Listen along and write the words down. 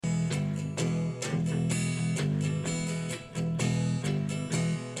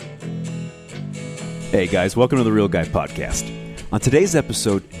Hey guys, welcome to the Real Guy Podcast. On today's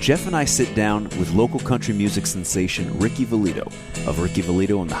episode, Jeff and I sit down with local country music sensation Ricky Valito of Ricky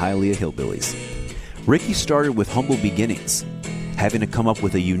Valito and the Hialeah Hillbillies. Ricky started with humble beginnings, having to come up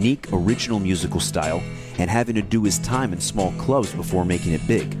with a unique, original musical style and having to do his time in small clubs before making it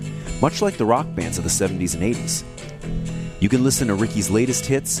big, much like the rock bands of the 70s and 80s. You can listen to Ricky's latest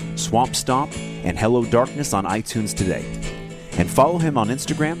hits, Swamp Stomp and Hello Darkness on iTunes today. And follow him on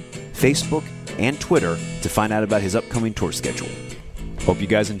Instagram, Facebook, and Twitter to find out about his upcoming tour schedule. Hope you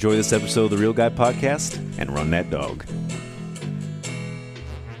guys enjoy this episode of the Real Guy Podcast, and run that dog.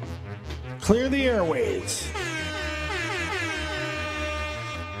 Clear the airways.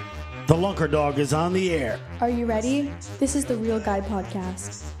 The Lunker Dog is on the air. Are you ready? This is the Real Guy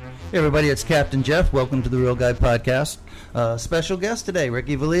Podcast. Hey everybody, it's Captain Jeff. Welcome to the Real Guy Podcast. Special guest today,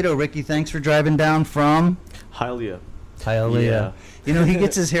 Ricky Valito. Ricky, thanks for driving down from Hialeah. Yeah. You know, he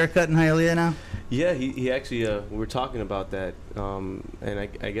gets his hair cut in Hialeah now? Yeah, he actually, we were talking about that, and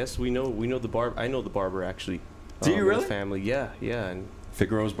I guess we know the barber. I know the barber, actually. Do you really? The family, yeah. And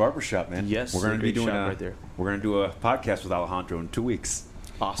Figueroa's Barbershop, man. Yes, we're going to be doing right there. We're going to do a podcast with Alejandro in 2 weeks.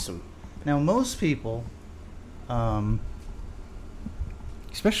 Awesome. Now, most people,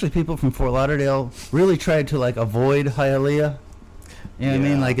 especially people from Fort Lauderdale, really tried to, avoid Hialeah. You know what I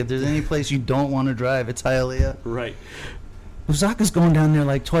mean? Like, if there's any place you don't want to drive, it's Hialeah. Right. Busaka's going down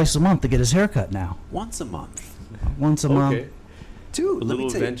there twice a month to get his hair cut now. Once a month. Once a month. Okay. Dude, A let me little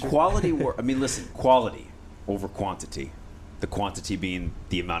tell you, adventure. quality work. I mean, listen, quality over quantity. The quantity being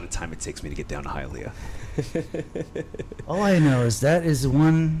the amount of time it takes me to get down to Hialeah. All I know is that is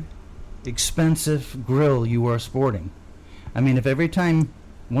one expensive grill you are sporting. I mean, if every time,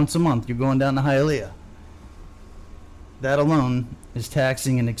 once a month, you're going down to Hialeah, that alone is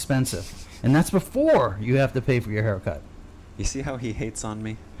taxing and expensive. And that's before you have to pay for your haircut. You see how he hates on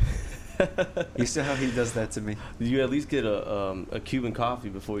me? You see how he does that to me? Did you at least get a Cuban coffee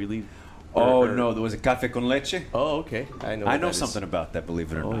before you leave? Oh, no, there was a café con leche. Oh, okay. I know. I what know that is. something about that,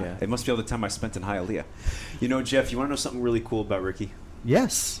 believe it or Oh, not. yeah. It must be all the time I spent in Hialeah. You know, Jeff, you want to know something really cool about Ricky?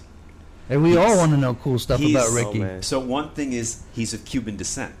 Yes. And we all want to know cool stuff he's- about Ricky. Oh, man. So one thing is he's of Cuban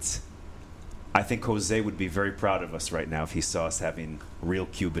descent. I think Jose would be very proud of us right now if he saw us having real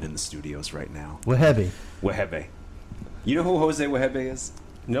Cuban in the studios right now. Wahebe. Wahebe. You know who Jose Wahebe is?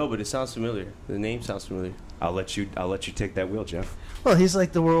 No, but it sounds familiar. The name sounds familiar. I'll let you take that wheel, Jeff. Well, he's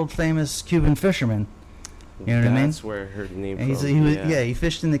like the world famous Cuban fisherman. You know what I mean? That's where I heard the name And from. he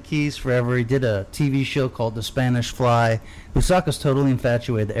fished in the Keys forever. He did a TV show called The Spanish Fly. Busaka's totally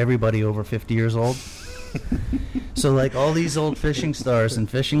infatuated with everybody over 50 years old. So, all these old fishing stars and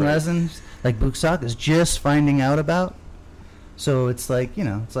fishing lessons, Busaka's just finding out about. So it's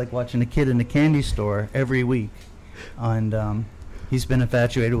it's like watching a kid in a candy store every week. And he's been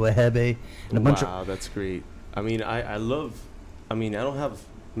infatuated with Hebe and a bunch of... Wow, that's great. I mean, I don't have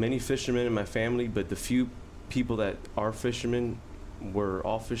many fishermen in my family, but the few people that are fishermen were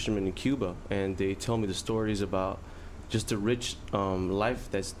all fishermen in Cuba, and they tell me the stories about just the rich life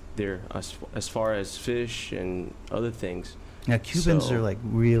that's there as far as fish and other things. Yeah, Cubans So- are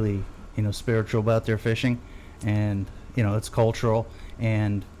really, spiritual about their fishing, and it's cultural.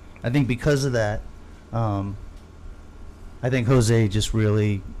 And I think because of that, I think Jose just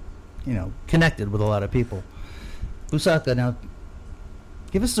really, connected with a lot of people. Busaka, now,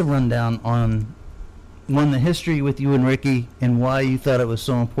 give us a rundown on the history with you and Ricky, and why you thought it was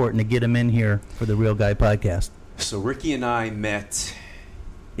so important to get him in here for the Real Guy Podcast. So Ricky and I met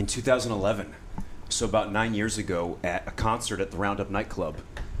in 2011, so about 9 years ago, at a concert at the Roundup nightclub.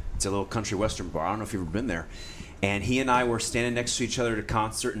 It's a little country western bar. I don't know if you've ever been there. And he and I were standing next to each other at a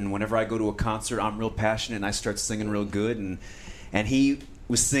concert, and whenever I go to a concert, I'm real passionate, and I start singing real good, and he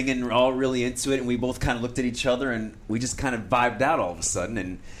was singing all really into it, and we both kind of looked at each other, and we just kind of vibed out all of a sudden.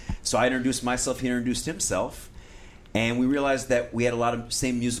 And so I introduced myself, he introduced himself, and we realized that we had a lot of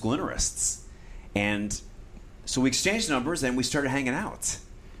same musical interests. And so we exchanged numbers, and we started hanging out.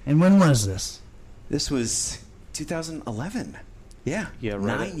 And when was this? This was 2011. Yeah, Yeah,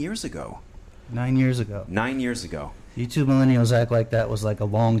 right. 9 years ago. 9 years ago. 9 years ago. You two millennials act like that was a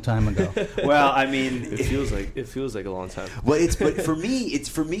long time ago. Well, I mean, It feels like a long time. well, but for me,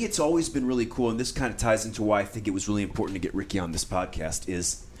 it's always been really cool, and this kind of ties into why I think it was really important to get Ricky on this podcast.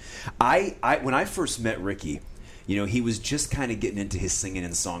 Is I when I first met Ricky, he was just kind of getting into his singing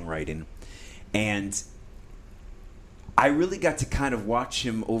and songwriting, and I really got to kind of watch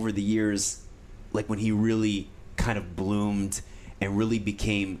him over the years, when he really kind of bloomed and really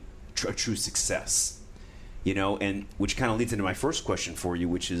became a true success. And which kind of leads into my first question for you,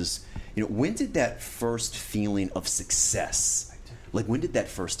 which is, when did that first feeling of success, when did that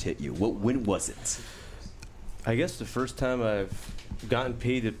first hit you? When was it? I guess the first time I've gotten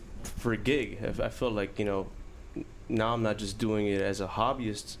paid for a gig, I felt like, now I'm not just doing it as a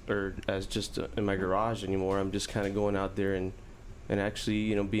hobbyist or as just in my garage anymore. I'm just kind of going out there and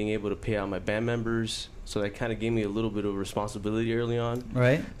actually, being able to pay out my band members. So that kind of gave me a little bit of responsibility early on.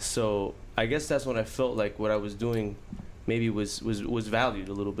 Right. So I guess that's when I felt like what I was doing maybe was valued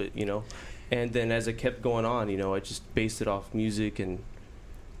a little bit, And then as I kept going on, I just based it off music and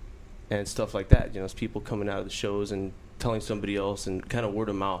stuff like that. It's people coming out of the shows and telling somebody else, and kind of word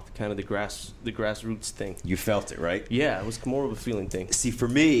of mouth, kind of the grassroots thing. You felt it, right? Yeah, it was more of a feeling thing. See, for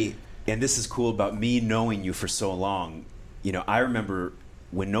me, and this is cool about me knowing you for so long, I remember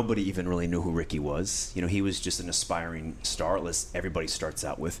when nobody even really knew who Ricky was. He was just an aspiring star, as everybody starts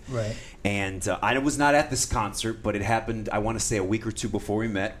out with. Right. And I was not at this concert, but it happened, I want to say, a week or two before we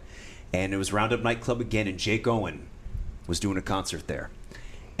met. And it was Roundup Nightclub again, and Jake Owen was doing a concert there.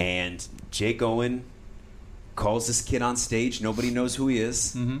 And Jake Owen calls this kid on stage. Nobody knows who he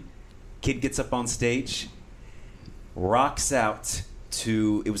is. Mm-hmm. Kid gets up on stage, rocks out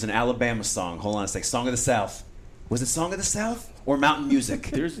to, it was an Alabama song. Hold on a sec. Song of the South. Was it Song of the South or Mountain Music?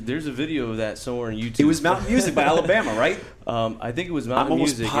 There's a video of that somewhere on YouTube. It was Mountain Music by Alabama, right? I think it was Mountain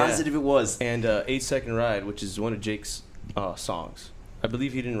Music. I'm almost positive it was. And 8 Second Ride, which is one of Jake's songs. I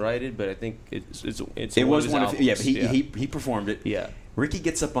believe he didn't write it, but I think it was one of his albums. Yeah, but he performed it. Yeah. Ricky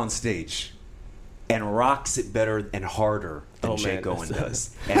gets up on stage and rocks it better and harder than Jake Owen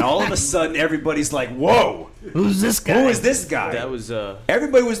does. And all of a sudden, everybody's like, whoa! Who's this guy? Who is this guy? That was...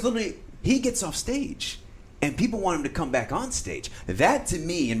 Everybody was literally... He gets off stage, and people want him to come back on stage. That, to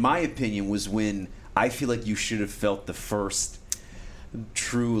me, in my opinion, was when I feel like you should have felt the first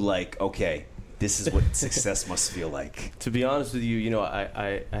true, okay, this is what success must feel like. To be honest with you,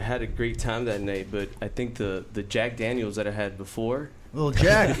 I had a great time that night, but I think the Jack Daniels that I had before... Little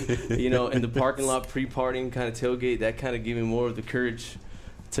Jack. In the parking lot, pre-partying kind of tailgate, that kind of gave me more of the courage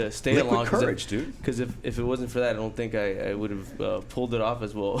to stay Liquid along. Courage, dude. Because if it wasn't for that, I don't think I would have pulled it off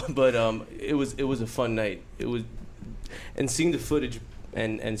as well. But it was a fun night. It was, and seeing the footage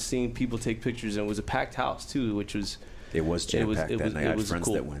and seeing people take pictures, and it was a packed house too, which was... It was jam-packed that night. I had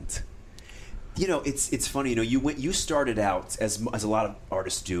friends that went. It's funny. You started out as a lot of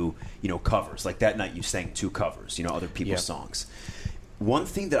artists do. Covers. Like that night, you sang 2 covers. Other people's songs. One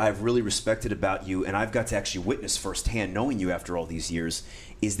thing that I've really respected about you, and I've got to actually witness firsthand, knowing you after all these years,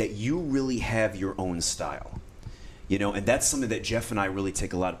 is that you really have your own style. And that's something that Jeff and I really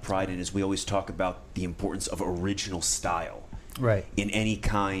take a lot of pride in. Is we always talk about the importance of original style, right? In any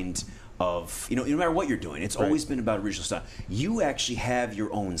kind of, no matter what you're doing, it's always been about original style. You actually have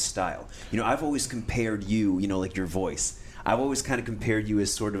your own style. I've always compared you, like your voice. I've always kind of compared you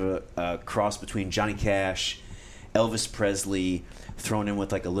as sort of a cross between Johnny Cash, Elvis Presley, thrown in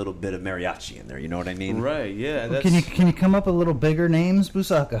with like a little bit of mariachi in there. You know what I mean? Right. Yeah. Well, can you come up with a little bigger names,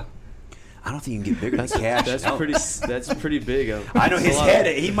 Busaka? I don't think you can get bigger than Cash. That's pretty big. I know his head.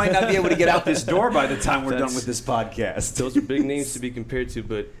 He might not be able to get out this door by the time we're done with this podcast. Those are big names to be compared to,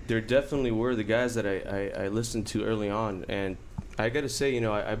 but there definitely were the guys that I listened to early on, and I got to say,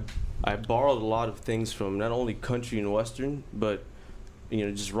 I borrowed a lot of things from not only country and western, but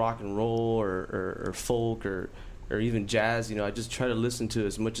just rock and roll or folk or even jazz. I just try to listen to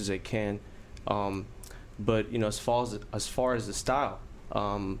as much as I can, but as far as the style.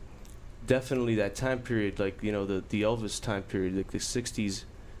 Definitely that time period, like the Elvis time period, like the '60s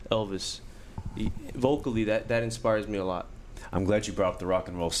Elvis. Vocally, that inspires me a lot. I'm glad you brought up the rock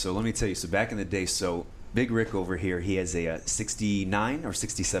and roll. So let me tell you. So back in the day, Big Rick over here, he has a 69 or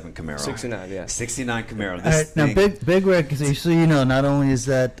 67 Camaro. 69, yeah. 69 Camaro. All right, now Big Rick. So not only is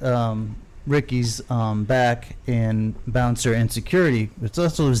that Ricky's back in bouncer and security, it's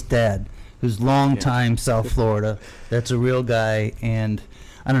also his dad, who's long time South Florida. That's a real guy, and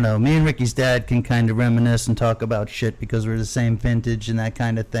I don't know, me and Ricky's dad can kind of reminisce and talk about shit because we're the same vintage and that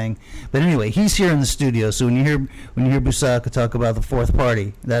kind of thing. But anyway, he's here in the studio, so when you hear Busaka talk about the fourth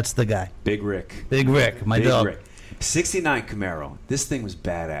party, that's the guy. Big Rick. Big Rick, my dog. Rick. 69 Camaro. This thing was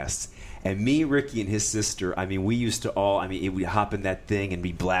badass. And me, Ricky, and his sister, we used to we'd hop in that thing and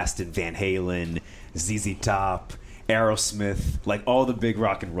be blasting Van Halen, ZZ Top, Aerosmith, like all the big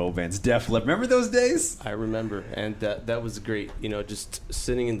rock and roll bands. Def Leppard. Remember those days? I remember, and that was great. Just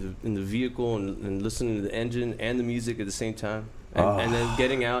sitting in the vehicle and listening to the engine and the music at the same time, and then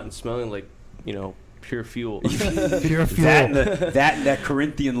getting out and smelling like pure fuel. Pure fuel. That and that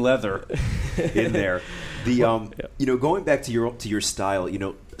Corinthian leather in there. Going back to your style,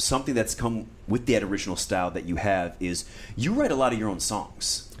 something that's come with that original style that you have is you write a lot of your own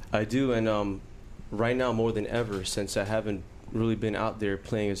songs. I do, and right now more than ever, since I haven't really been out there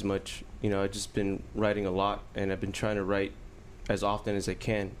playing as much I've just been writing a lot, and I've been trying to write as often as I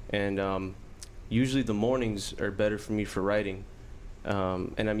can. And usually the mornings are better for me for writing.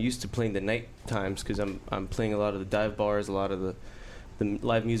 And I'm used to playing the night times because I'm playing a lot of the dive bars, a lot of the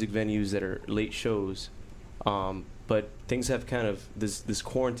live music venues that are late shows. But things have kind of, this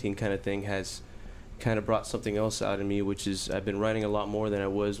quarantine kind of thing has kind of brought something else out of me, which is I've been writing a lot more than I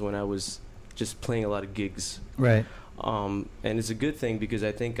was when I was just playing a lot of gigs. Right. And it's a good thing because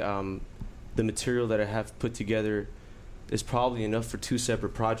I think the material that I have put together is probably enough for 2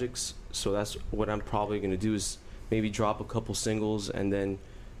 separate projects. So that's what I'm probably going to do, is maybe drop a couple singles and then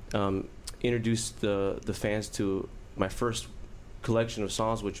introduce the fans to my first collection of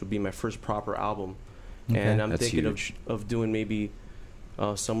songs, which would be my first proper album. Okay. And I'm That's thinking huge. of doing maybe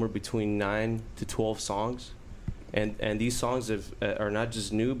somewhere between 9 to 12 songs. And these songs are not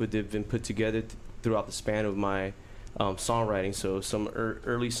just new, but they've been put together throughout the span of my songwriting. So some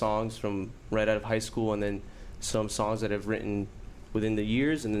early songs from right out of high school, and then some songs that I've written within the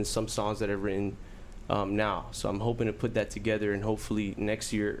years, and then some songs that I've written now. So I'm hoping to put that together, and hopefully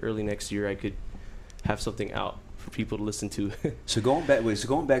early next year, I could have something out for people to listen to. So going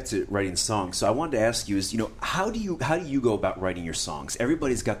back to writing songs. So I wanted to ask you is, how do you go about writing your songs?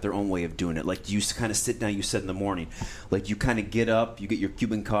 Everybody's got their own way of doing it. Like, do you kind of sit down? You said in the morning, like you kind of get up, you get your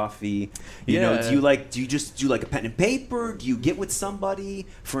Cuban coffee. Yeah. Do you just do like a pen and paper? Do you get with somebody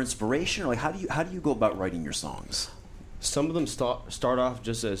for inspiration? Or like how do you go about writing your songs? Some of them start off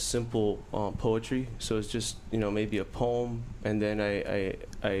just as simple poetry, so it's just maybe a poem, and then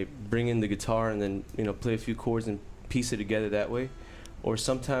I bring in the guitar and then play a few chords and piece it together that way. Or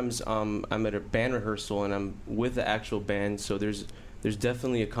sometimes I'm at a band rehearsal and I'm with the actual band, so there's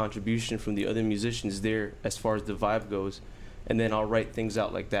definitely a contribution from the other musicians there as far as the vibe goes, and then I'll write things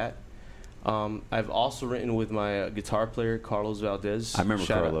out like that. I've also written with my guitar player Carlos Valdez. I remember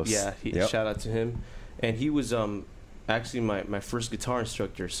Carlos. Shout out to him, and he was actually my first guitar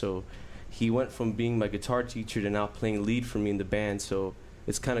instructor. So he went from being my guitar teacher to now playing lead for me in the band. So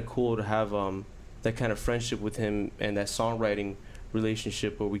it's kind of cool to have that kind of friendship with him and that songwriting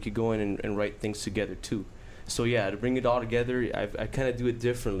relationship where we could go in and write things together too. So yeah, to bring it all together, I kind of do it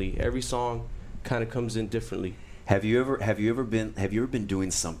differently. Every song kind of comes in differently. Have you ever been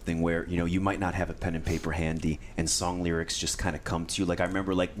doing something where you might not have a pen and paper handy and song lyrics just kind of come to you? Like I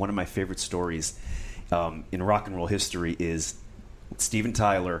remember, like one of my favorite stories in rock and roll history is Steven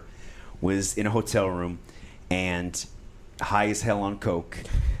Tyler was in a hotel room and high as hell on coke,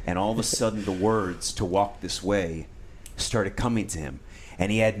 and all of a sudden the words "To Walk This Way" started coming to him, and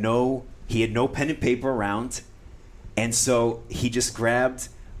he had no pen and paper around, and so he just grabbed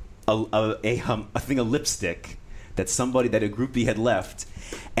a thing of lipstick that a groupie had left,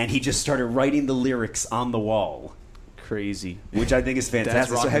 and he just started writing the lyrics on the wall. Crazy. Which I think is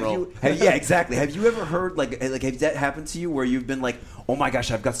fantastic. That's rock and roll. Yeah, exactly. Have you ever heard like have that happened to you where you've been like, oh my gosh,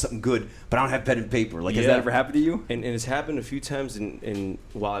 I've got something good, but I don't have pen and paper? Like, has that ever happened to you? And it's happened a few times in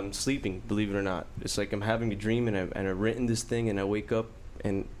while I'm sleeping. Believe it or not, it's like I'm having a dream and I've written this thing, and I wake up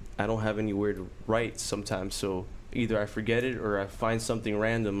and I don't have anywhere to write sometimes. So either I forget it or I find something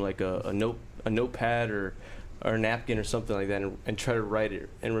random like a notepad or a napkin or something like that, and try to write it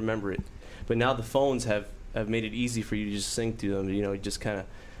and remember it. But now the phones have made it easy for you to just sing through them. You just kind of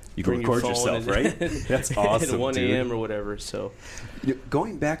you can record yourself, right? That's awesome. At 1 a.m. dude. or whatever. So,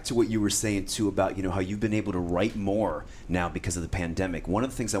 going back to what you were saying too about how you've been able to write more now because of the pandemic. One of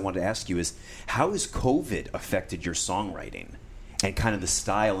the things I wanted to ask you is, how has COVID affected your songwriting and kind of the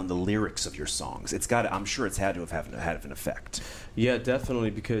style and the lyrics of your songs? I'm sure it's had to have had an effect. Yeah, definitely,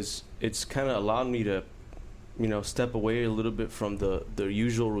 because it's kind of allowed me to step away a little bit from the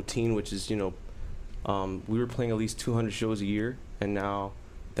usual routine, which is we were playing at least 200 shows a year, and now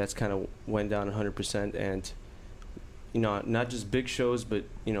that's kind of went down 100%. And not just big shows, but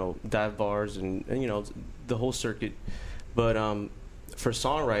dive bars and the whole circuit. But for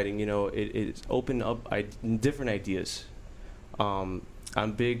songwriting, it's opened up different ideas. I'm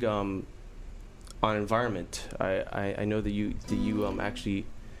big on environment. I know that you actually.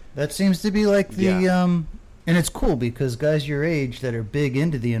 That seems to be like the and it's cool because guys your age that are big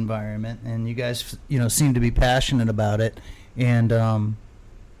into the environment, and you guys seem to be passionate about it, and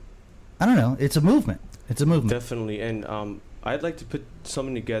I don't know, it's a movement. Definitely. And I'd like to put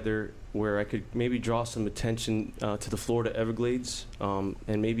something together where I could maybe draw some attention to the Florida Everglades, and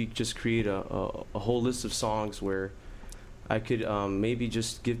maybe just create a whole list of songs where I could maybe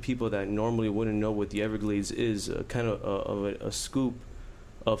just give people that normally wouldn't know what the Everglades is kind of a scoop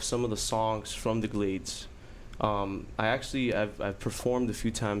of some of the songs from the Glades. I've performed a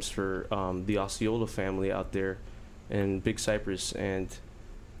few times for the Osceola family out there in Big Cypress, and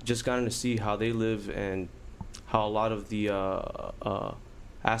just gotten to see how they live and how a lot of the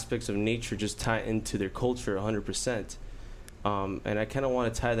aspects of nature just tie into their culture 100%. And I kind of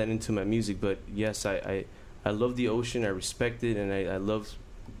want to tie that into my music. But yes, I love the ocean. I respect it, and I love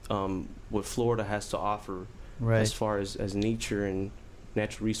what Florida has to offer as far as nature and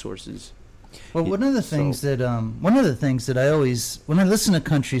natural resources. Well, one of the things that I always, when I listen to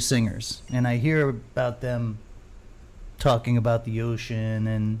country singers and I hear about them talking about the ocean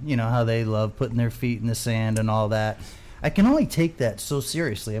and, you know, how they love putting their feet in the sand and all that, I can only take that so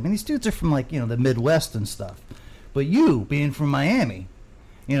seriously. I mean, these dudes are from, like, you know, the Midwest and stuff. But you, being from Miami,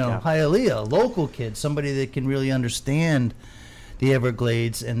 you know, Hialeah, local kid, somebody that can really understand the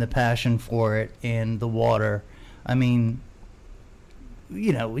Everglades and the passion for it and the water. I mean,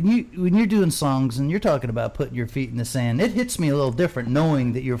 you know, when you're doing songs and you're talking about putting your feet in the sand, it hits me a little different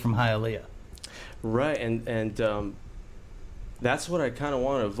knowing that you're from Hialeah. Right, and that's what I kind of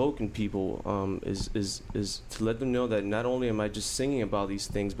want to evoke in people, is to let them know that not only am I just singing about these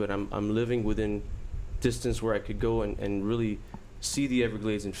things, but I'm living within distance where I could go and really see the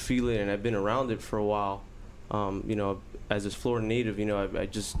Everglades and feel it, and I've been around it for a while. You know, as a Florida native, you know, I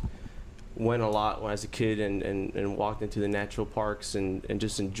just went a lot when I was a kid and walked into the natural parks and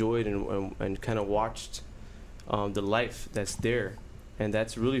just enjoyed and kind of watched the life that's there. And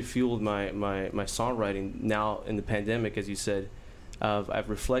that's really fueled my songwriting now in the pandemic, as you said. I've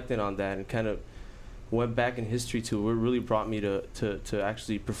reflected on that and kind of went back in history to what really brought me to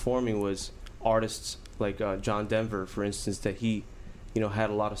actually performing was artists like John Denver, for instance, that he, you know, had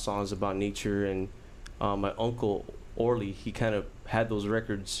a lot of songs about nature. And my uncle Orly, he kind of had those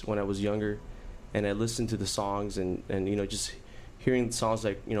records when I was younger, and I listened to the songs and you know, just hearing songs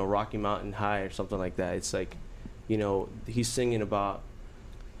like, you know, Rocky Mountain High or something like that. It's like, you know, he's singing about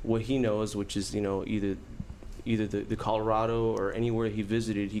what he knows, which is, you know, either the Colorado or anywhere he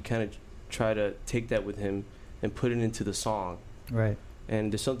visited. He kind of tried to take that with him and put it into the song. Right.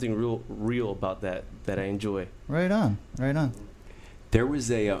 And there's something real about that I enjoy. Right on. There was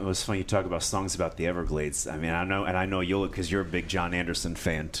it was funny you talk about songs about the Everglades. I mean, I know you'll, because you're a big John Anderson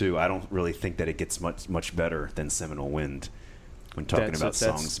fan too. I don't really think that it gets much better than Seminole Wind when talking about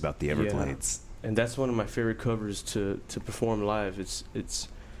songs about the Everglades. Yeah. And that's one of my favorite covers to perform live. It's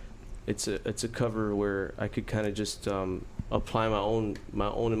a cover where I could kind of just apply my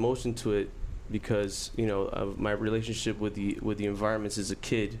own emotion to it, because, you know, of my relationship with the environments as a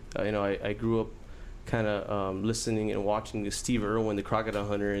kid. You know, I grew up kind of listening and watching Steve Irwin, the Crocodile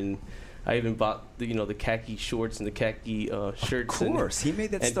Hunter, and I even bought the khaki shorts and the khaki shirts. Of course, he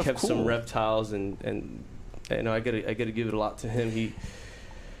made that stuff kept cool. some reptiles, and you know, I gotta give it a lot to him.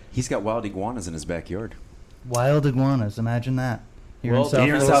 He's got wild iguanas in his backyard. Wild iguanas, imagine that. Here in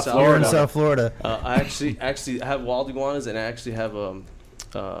South Florida. I actually have wild iguanas, and I actually have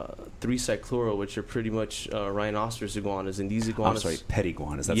 3 cyclura, which are pretty much rhinoceros iguanas, and these iguanas. I'm sorry, pet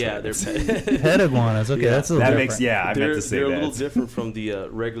iguanas. That's yeah, what they're pet iguanas. Okay, that's a little different. I meant to say they're that. a little different from the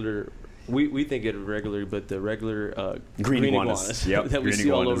regular. We think it regular, but the regular green iguanas that we see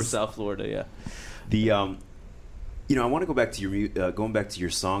all over South Florida. Yeah. The you know, I want to go back to your going back to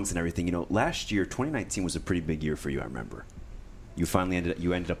your songs and everything. You know, last year, 2019 was a pretty big year for you. I remember. You finally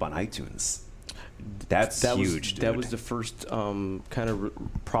ended up on iTunes. That's huge, dude. That was the first kind of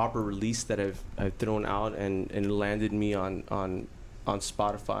proper release that I've thrown out, and it landed me on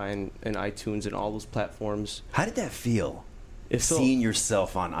Spotify and iTunes and all those platforms. How did that feel? Seeing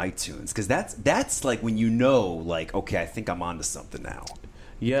yourself on iTunes, because that's like when you know, like, okay, I think I'm onto something now.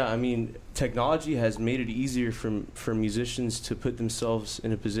 Yeah, I mean, technology has made it easier for musicians to put themselves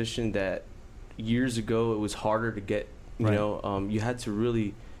in a position that years ago it was harder to get. You know, you had to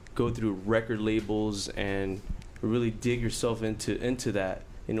really go through record labels and really dig yourself into that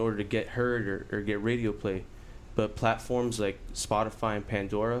in order to get heard or get radio play. But platforms like Spotify and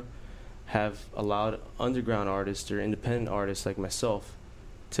Pandora have allowed underground artists or independent artists like myself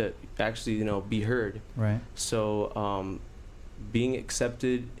to actually, you know, be heard. Right. So being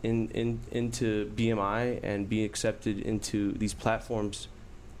accepted into BMI and being accepted into these platforms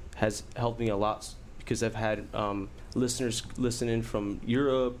has helped me a lot, because I've had listeners listen in from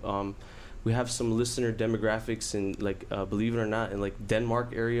Europe. We have some listener demographics in, like, believe it or not, in like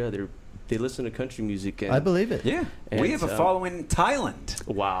Denmark area. They listen to country music. And, I believe it. Yeah, and we have a following in Thailand.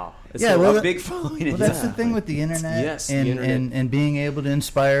 Wow. It's a big following. Well, that's the thing with the internet. Yes, and, the internet. And being able to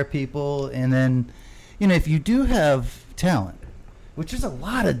inspire people. And then, you know, if you do have talent, which is a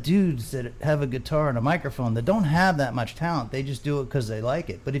lot of dudes that have a guitar and a microphone that don't have that much talent. They just do it because they like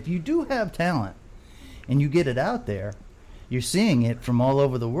it. But if you do have talent and you get it out there, you're seeing it from all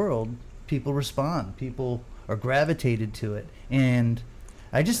over the world. People respond. People are gravitated to it. And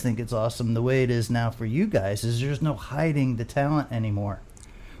I just think it's awesome the way it is now for you guys. Is there's no hiding the talent anymore.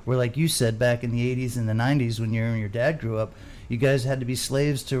 Where, like you said, back in the 80s and the 90s when you and your dad grew up, you guys had to be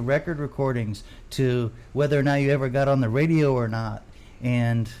slaves to record recordings, to whether or not you ever got on the radio or not.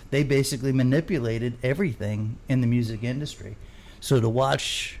 And they basically manipulated everything in the music industry. So to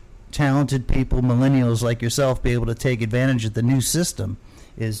watch talented people, millennials like yourself, be able to take advantage of the new system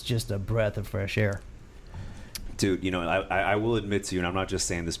is just a breath of fresh air. Dude, I will admit to you, and I'm not just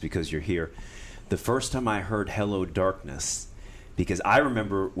saying this because you're here, the first time I heard Hello Darkness, because I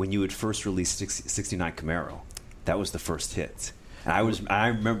remember when you had first released 69 Camaro, that was the first hit. And I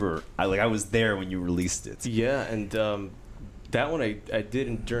remember I was there when you released it. Yeah, and that one I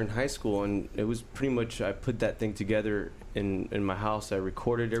did during high school, and it was pretty much, I put that thing together in my house. I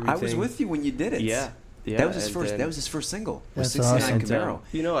recorded everything. I was with you when you did it. Yeah. That was his first. That was his first single. Was That's 69 awesome.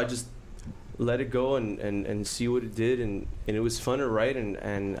 Camaro. I just let it go and see what it did, and it was fun to write,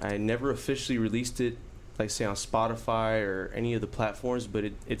 and I never officially released it, like say on Spotify or any of the platforms, but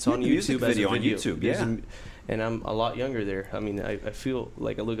it's on YouTube music as a video on YouTube. Yeah. And I'm a lot younger there. I mean, I feel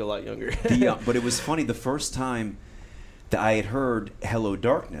like I look a lot younger. But it was funny, the first time that I had heard Hello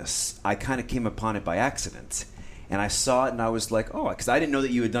Darkness, I kind of came upon it by accident. And I saw it and I was like, oh, because I didn't know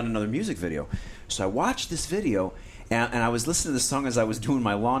that you had done another music video. So I watched this video and I was listening to the song as I was doing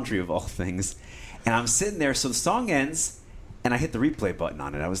my laundry, of all things. And I'm sitting there, so the song ends and I hit the replay button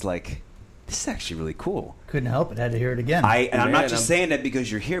on it. I was like, this is actually really cool. Couldn't help it. Had to hear it again. I'm not just saying that because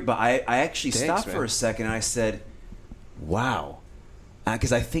you're here, but I actually stopped man. for a second and I said, wow.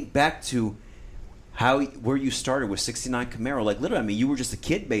 Because I think back to where you started with 69 Camaro. Like, literally, I mean, you were just a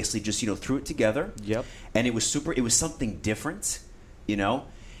kid, basically, just, threw it together. Yep. And it was something different,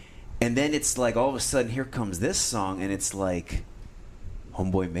 And then it's like, all of a sudden, here comes this song, and it's like,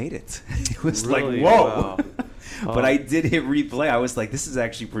 homeboy made it. It was really? like, whoa. Wow. But I did hit replay. I was like, this is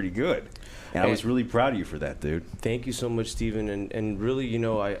actually pretty good. And I was really proud of you for that, dude. Thank you so much, Steven. And really,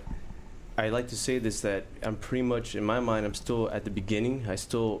 I like to say this, that I'm pretty much, in my mind, I'm still at the beginning. I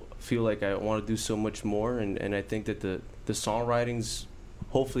still feel like I want to do so much more. And I think that the songwriting's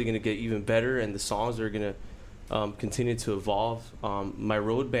hopefully going to get even better, and the songs are going to continue to evolve. My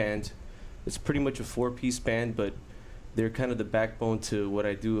road band, it's pretty much a 4-piece band, but they're kind of the backbone to what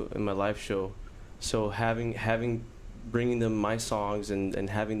I do in my live show. So bringing them my songs and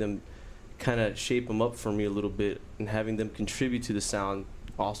having them kind of shape them up for me a little bit, and having them contribute to the sound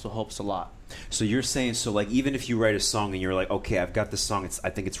also helps a lot. So you're saying, like, even if you write a song and you're like, okay, I've got this song, I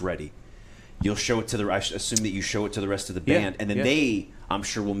think it's ready, you'll show it to I assume that you show it to the rest of the band, and then they, I'm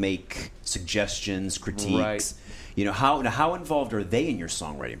sure, will make suggestions, critiques. Right. How involved are they in your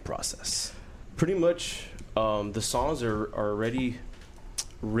songwriting process? Pretty much, the songs are already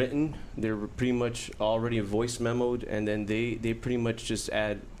written. They're pretty much already voice memoed, and then they pretty much just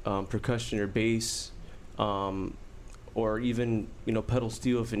add percussion or bass, or even pedal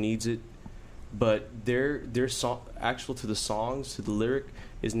steel if it needs it. But their song, actual to the songs, to the lyric,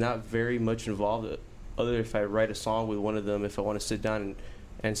 is not very much involved. Other if I write a song with one of them, if I want to sit down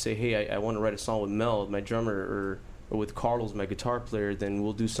and say, hey, I want to write a song with Mel, my drummer, or with Carlos, my guitar player, then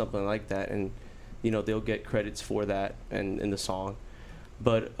we'll do something like that, and they'll get credits for that and in the song.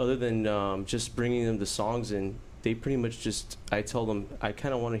 But other than just bringing them the songs in, they pretty much just, I tell them, I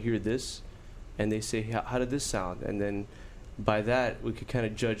kind of want to hear this, and they say, how did this sound? And then by that, we could kind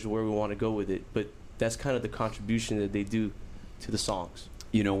of judge where we want to go with it. But that's kind of the contribution that they do to the songs.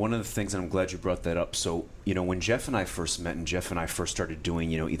 One of the things, and I'm glad you brought that up. So, when Jeff and I first met, and Jeff and I first started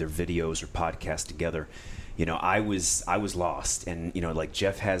doing, either videos or podcasts together, I was lost. And, like,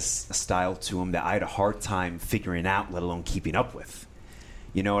 Jeff has a style to him that I had a hard time figuring out, let alone keeping up with.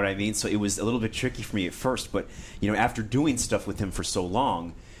 You know what I mean? So it was a little bit tricky for me at first, but after doing stuff with him for so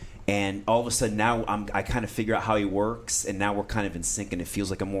long, and all of a sudden now I kind of figure out how he works, and now we're kind of in sync, and it feels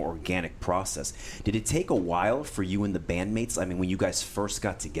like a more organic process. Did it take a while for you and the bandmates? I mean, when you guys first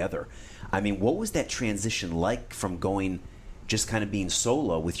got together, what was that transition like from going, just kind of being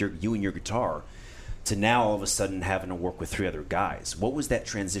solo with you and your guitar, to now all of a sudden having to work with 3 other guys? What was that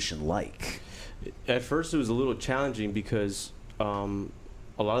transition like? At first, it was a little challenging because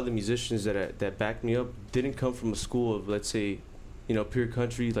a lot of the musicians that backed me up didn't come from a school of, let's say, pure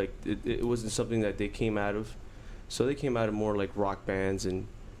country. Like it wasn't something that they came out of. So they came out of more like rock bands and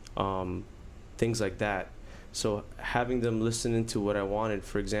things like that. So having them listening to what I wanted,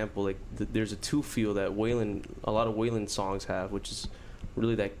 for example, like there's a 2 feel that a lot of Waylon songs have, which is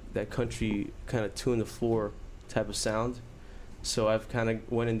really that country kind of 2 in the floor type of sound. So I've kind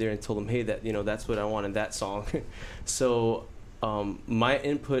of went in there and told them, hey, that that's what I want in that song. So my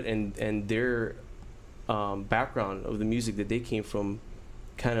input and their background of the music that they came from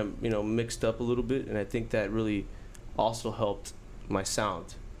kind of, you know, mixed up a little bit, and I think that really also helped my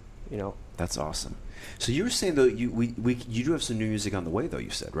sound, you know. That's awesome. So you were saying though you do have some new music on the way though,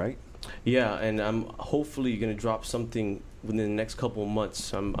 you said, right? Yeah, and I'm hopefully gonna drop something within the next couple of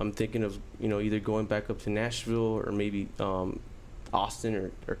months. I'm thinking of, you know, either going back up to Nashville or maybe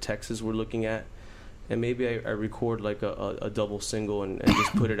Austin or Texas we're looking at, and maybe I record like a double single and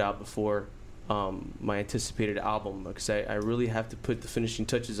just put it out before my anticipated album, because I really have to put the finishing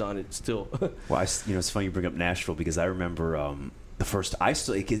touches on it still. Well, you know, it's funny you bring up Nashville, because I remember the first,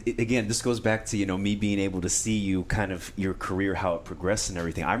 again, this goes back to, you know, me being able to see you kind of your career, how it progressed and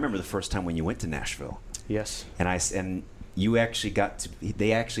everything. I remember the first time when you went to Nashville. Yes. And you actually Jeff,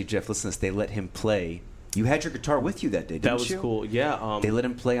 listen to this, they let him play. You had your guitar with you that day, didn't you? That was cool, yeah. They let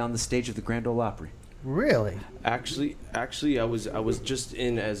him play on the stage of the Grand Ole Opry. Really? Actually, I was just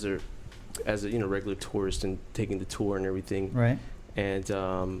in as a you know, regular tourist and taking the tour and everything. Right. And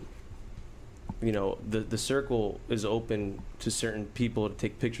you know, the circle is open to certain people to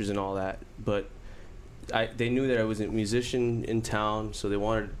take pictures and all that, but they knew that I was a musician in town, so they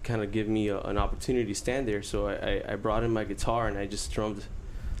wanted to kind of give me an opportunity to stand there. So I brought in my guitar and I just strummed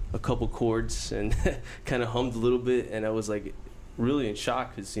a couple chords and kind of hummed a little bit, and I was like really in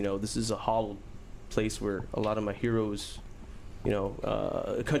shock, because, you know, this is a hollow place where a lot of my heroes, you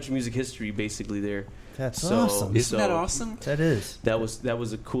know, country music history basically there. That's awesome. Isn't that awesome? That is. That was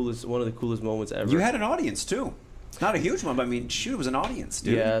the coolest, one of the coolest moments ever. You had an audience too. Not a huge one, but I mean, shoot, it was an audience,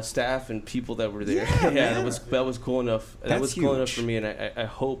 dude. Yeah, staff and people that were there. Yeah, yeah, that was cool enough. That was cool enough for me, and I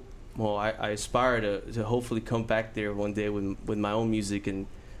hope. Well, I aspire to hopefully come back there one day with my own music and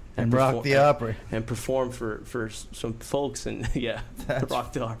rock the Opry and perform for some folks, and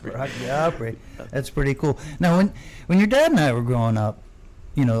rock the Opry. Rock the Opry. That's pretty cool. Now, when your dad and I were growing up,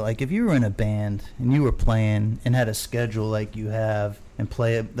 you know, like if you were in a band and you were playing and had a schedule like you have and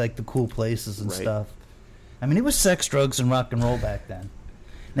play at like the cool places and stuff, I mean, it was sex, drugs, and rock and roll back then.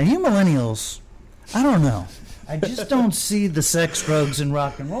 Now, you millennials, I don't know. I just don't see the sex, drugs, and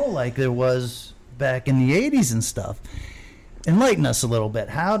rock and roll like there was back in the 80s and stuff. Enlighten us a little bit.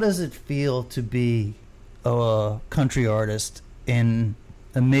 How does it feel to be a country artist in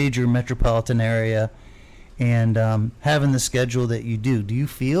a major metropolitan area and having the schedule that you do? Do you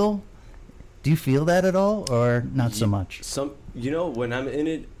feel that at all, or not so much? You know, when I'm in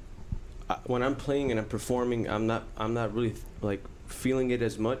it, when I'm playing and I'm performing, I'm not really like feeling it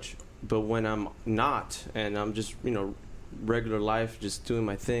as much. But when I'm not, and I'm just, you know, regular life, just doing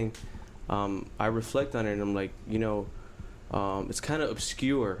my thing, I reflect on it and I'm like, you know, it's kind of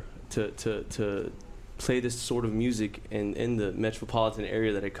obscure to play this sort of music in the metropolitan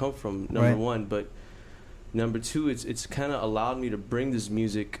area that I come from, number one. But number two, it's kind of allowed me to bring this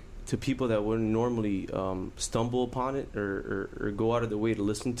music to people that wouldn't normally stumble upon it or go out of their way to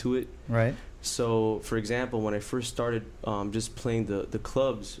listen to it. Right. So, for example, when I first started just playing the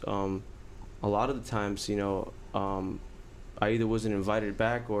clubs, a lot of the times, you know, I either wasn't invited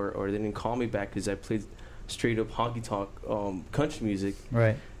back or they didn't call me back because I played straight up honky tonk country music.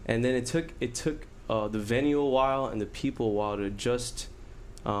 Right. And then it took the venue a while and the people a while to adjust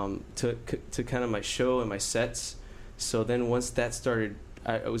to kind of my show and my sets. So then once that started,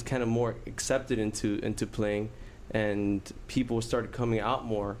 I was kind of more accepted into playing, and people started coming out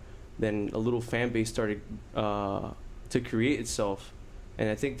more. Then a little fan base started to create itself, and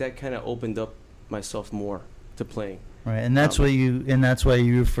I think that kind of opened up myself more to playing. Right, and that's why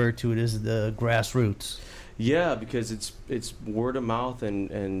you refer to it as the grassroots. Yeah, because it's word of mouth,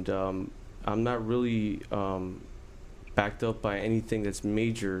 and I'm not really backed up by anything that's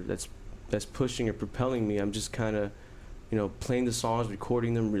major that's pushing or propelling me. I'm just kind of, you know, playing the songs,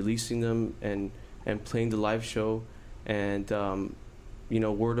 recording them, releasing them, and playing the live show, and you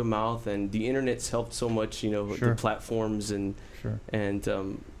know, word of mouth, and the internet's helped so much. You know, the platforms and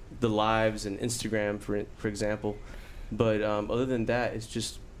the lives and Instagram, for example. But other than that, it's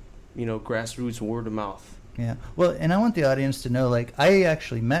just, you know, grassroots, word of mouth. Yeah. Well, and I want the audience to know, like, I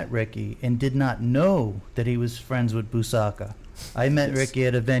actually met Ricky and did not know that he was friends with Busaka. I met Ricky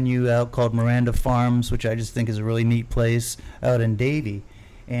at a venue out called Miranda Farms, which I just think is a really neat place out in Davie.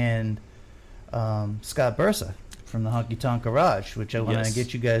 And Scott Bursa from the Honky Tonk Garage, which I want to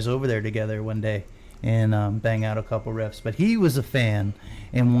get you guys over there together one day and bang out a couple riffs. But he was a fan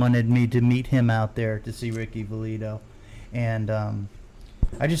and wanted me to meet him out there to see Ricky Valito. And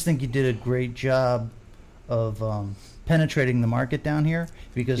I just think you did a great job of penetrating the market down here,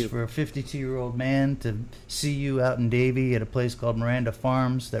 because for a 52-year-old man to see you out in Davie at a place called Miranda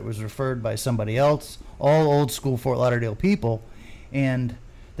Farms that was referred by somebody else, all old school Fort Lauderdale people, and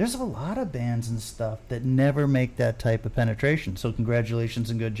there's a lot of bands and stuff that never make that type of penetration. So congratulations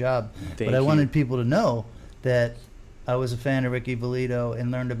and good job. Thank I you. wanted people to know that I was a fan of Ricky Valito and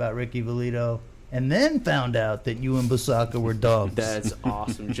learned about Ricky Valito, and then found out that you and Busaka were dogs. That's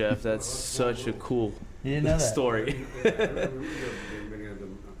awesome, Jeff. That's such a cool You didn't know that? story.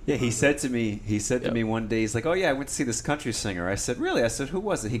 Yeah, he said to me Yep. one day, he's like, "Oh yeah, I went to see this country singer." I said, "Really?" I said, "Who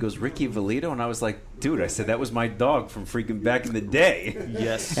was it?" He goes, "Ricky Valito," and I was like, "Dude," I said, "that was my dog from freaking back in the day."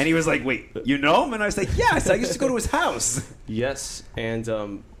 Yes. And he was like, "Wait, you know him?" And I was like, "Yes, I used to go to his house." Yes, and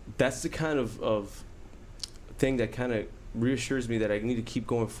that's the kind of thing that kind of reassures me that I need to keep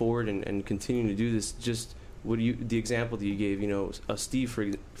going forward and continuing to do this. Just the example that you gave, Steve,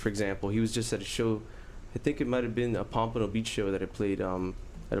 for example, he was just at a show. I think it might have been a Pompano Beach show that I played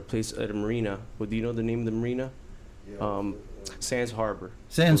at a place at a marina. Well, do you know the name of the marina? Sands Harbor.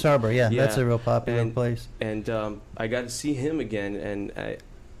 Sands Harbor, yeah, Yeah. that's a real popular And- place. And I got to see him again, and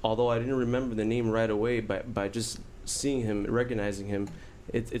although I didn't remember the name right away, by just seeing him, recognizing him,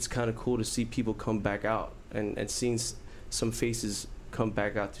 it's kind of cool to see people come back out, and seeing some faces come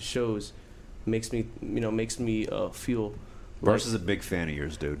back out to shows makes me feel. Burst is a big fan of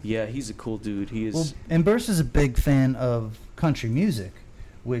yours, dude. Yeah, he's a cool dude. He is. Well, and Burst is a big fan of country music,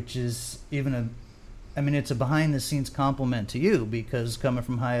 which is it's a behind-the-scenes compliment to you, because coming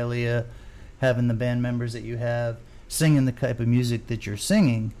from Hialeah, having the band members that you have, singing the type of music that you're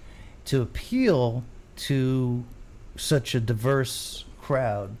singing, to appeal to such a diverse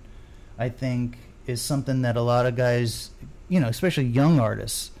crowd, I think is something that a lot of guys, especially young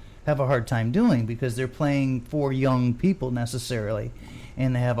artists, have a hard time doing, because they're playing for young people necessarily,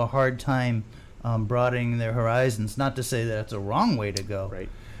 and they have a hard time broadening their horizons. Not to say that it's a wrong way to go, Right.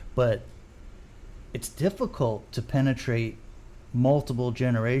 but it's difficult to penetrate multiple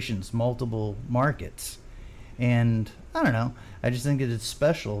generations, multiple markets. And I don't know, I just think that it's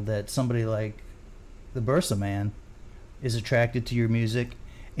special that somebody like the Bursa Man is attracted to your music.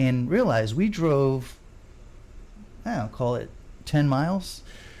 And realize we drove, call it 10 miles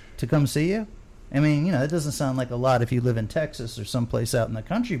to come see you. I mean, it doesn't sound like a lot if you live in Texas or someplace out in the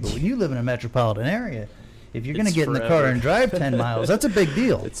country, but when you live in a metropolitan area, if you're going to It's get in the car forever. and drive 10 miles, that's a big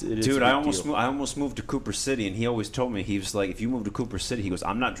deal. It is a Dude, big I almost deal. I almost moved to Cooper City, and he always told me, he was like, "If you move to Cooper City," he goes,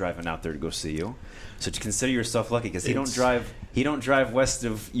 "I'm not driving out there to go see you." So to consider yourself lucky, because he don't drive west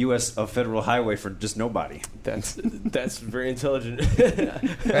of U.S. Federal Highway for just nobody, That's very intelligent.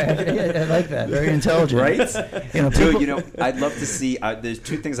 Right? I like that. Very intelligent. right? People, Dude, I'd love to see. There's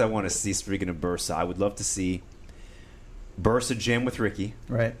two things I want to see. Speaking of Bursa, I would love to see Bursa jam with Ricky,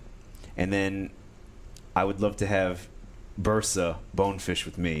 right. and then I would love to have Bursa bonefish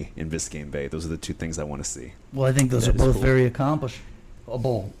with me in Biscayne Bay. Those are the two things I want to see. Well, I think those That are is both cool. very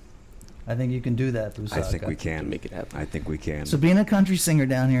accomplishable. I think you can do that, Busaka. I think we To can make it happen. I think we can. So being a country singer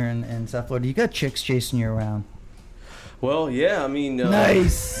down here in South Florida, you got chicks chasing you around. Well, yeah, I mean,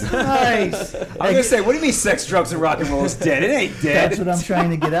 Nice. Nice. I was gonna say, what do you mean sex, drugs, and rock and roll is dead? It ain't dead. That's what I'm trying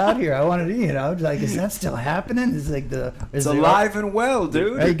to get out here. I wanted to, like, is that still happening? Is like It's alive and well,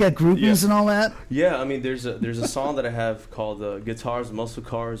 dude. Right, you got groupies Yeah. and all that. Yeah, I mean, there's a song that I have called "Guitars, Muscle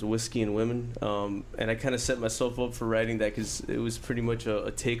Cars, Whiskey and Women," and I kind of set myself up for writing that because it was pretty much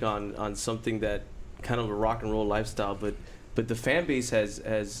a take on something that kind of a rock and roll lifestyle. But the fan base has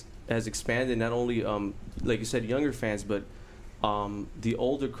expanded. Not only like you said, younger fans, but the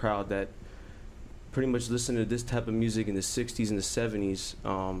older crowd that pretty much listen to this type of music in the 60s and the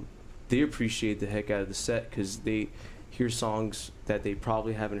 70s. They appreciate the heck out of the set because they hear songs that they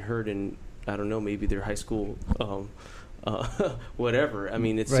probably haven't heard in, I don't know, maybe their high school, whatever. I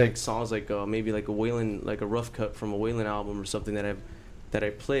mean, it's Right. like songs like maybe like a Waylon, like a rough cut from a Waylon album or something that I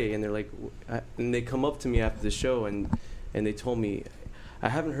play, and they're like, and they come up to me after the show and they told me, I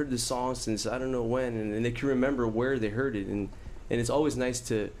haven't heard this song since I don't know when, and they can remember where they heard it, and it's always nice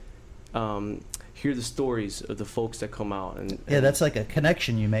to hear the stories of the folks that come out. And That's like a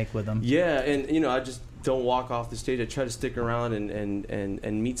connection you make with them. yeah, and I just don't walk off the stage. I try to stick around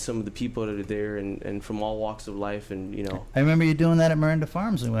and meet some of the people that are there and from all walks of life, and I remember you doing that at Miranda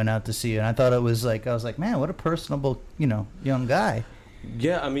Farms. We went out to see you, and I thought it was like, I was like, man, what a personable, young guy.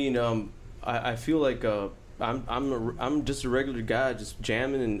 yeah. I mean, I feel like I'm just a regular guy, just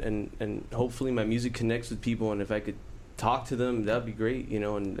jamming, and hopefully my music connects with people, and if I could talk to them, that'd be great,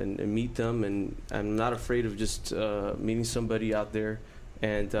 and meet them, and I'm not afraid of just meeting somebody out there,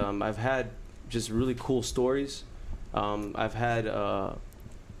 and I've had just really cool stories. I've had a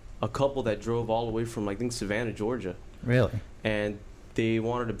couple that drove all the way from, I think, Savannah, Georgia, Really? and they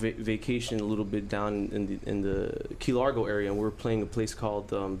wanted a vacation a little bit down in the Key Largo area, and we were playing a place called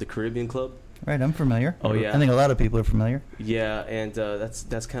the Caribbean Club. Right, I'm familiar. Oh, yeah. I think a lot of people are familiar. Yeah, and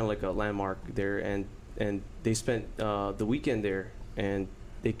that's kind of like a landmark there, and they spent the weekend there, and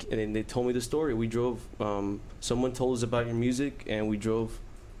they told me the story. We drove. Someone told us about your music, and we drove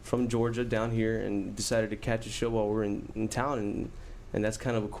from Georgia down here and decided to catch a show while we're in town, and that's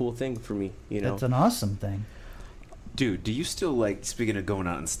kind of a cool thing for me, you know. That's an awesome thing. Dude, do you still, like, speaking of going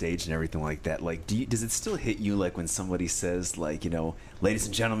out on stage and everything like that, like, does it still hit you, like, when somebody says, like, you know, ladies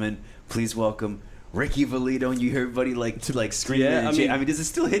and gentlemen, please welcome Ricky Valido, and you hear everybody, like, to, like, scream? Yeah, I mean, does it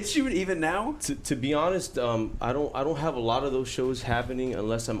still hit you even now? To be honest, I don't have a lot of those shows happening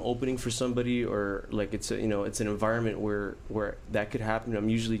unless I'm opening for somebody, or like it's an environment where that could happen. I'm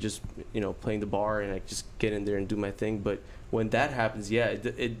usually just, you know, playing the bar and I just get in there and do my thing. But when that happens, yeah,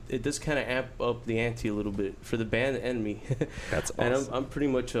 it does kind of amp up the ante a little bit for the band and me. That's awesome. And I'm pretty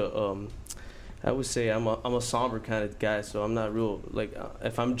much I would say I'm a somber kind of guy, so I'm not real, like,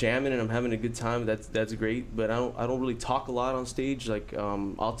 if I'm jamming and I'm having a good time, that's great. But I don't really talk a lot on stage. Like,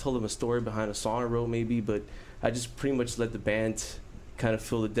 I'll tell them a story behind a song I wrote maybe, but I just pretty much let the band kind of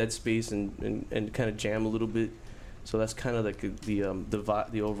fill the dead space and kind of jam a little bit. So that's kind of like the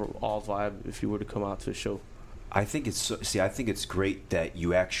overall vibe if you were to come out to a show. I think it's great that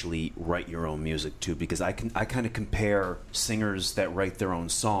you actually write your own music too, because I kind of compare singers that write their own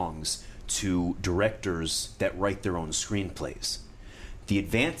songs to directors that write their own screenplays. The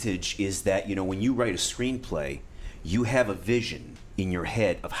advantage is that, you know, when you write a screenplay, you have a vision in your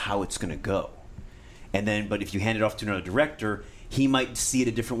head of how it's going to go. And then, but if you hand it off to another director, he might see it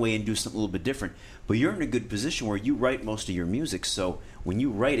a different way and do something a little bit different. But you're in a good position where you write most of your music, so when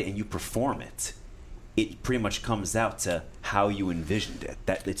you write it and you perform it, it pretty much comes out to how you envisioned it.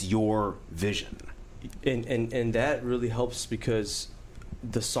 That it's your vision. And that really helps because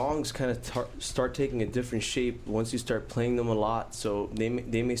the songs kind of start taking a different shape once you start playing them a lot. So they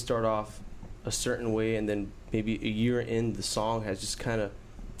may start off a certain way, and then maybe a year in, the song has just kind of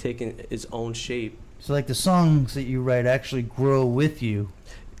taken its own shape. So like the songs that you write actually grow with you.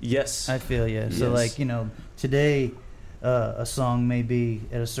 Yes. I feel you. So Yes. like, you know, today a song may be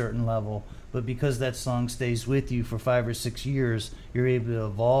at a certain level, but because that song stays with you for 5 or 6 years, you're able to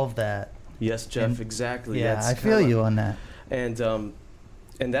evolve that. Yes, Jeff, And- exactly. Yeah, That's I kinda feel you on that.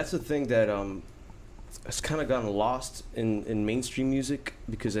 And that's the thing that has kind of gotten lost in mainstream music,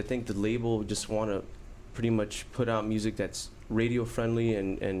 because I think the label just want to pretty much put out music that's radio friendly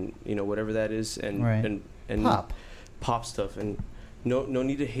and you know, whatever that is, and Right. and Pop stuff, and no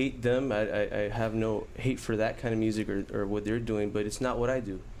need to hate them. I have no hate for that kind of music or what they're doing, but it's not what I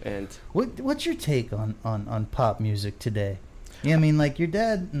do. And What's your take on pop music today? Yeah, I mean, like your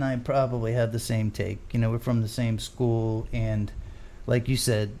dad and I probably have the same take. You know, we're from the same school, and like you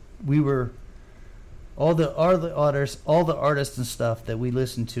said, we were all the artists and stuff that we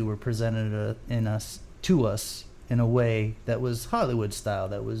listened to were presented to us in a way that was Hollywood style,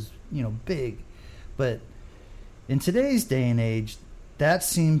 that was, you know, big. But in today's day and age, that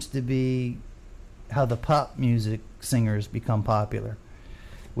seems to be how the pop music singers become popular,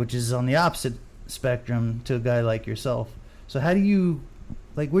 which is on the opposite spectrum to a guy like yourself. So how do you,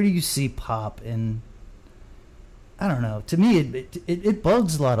 like, where do you see pop in? I don't know. To me, it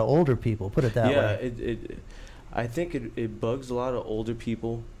bugs a lot of older people. Put it that way. Yeah, I think it bugs a lot of older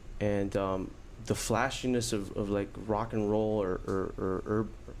people, and the flashiness of like rock and roll or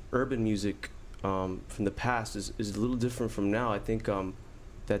urban music from the past is a little different from now. I think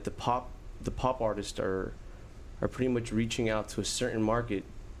that the pop artists are pretty much reaching out to a certain market,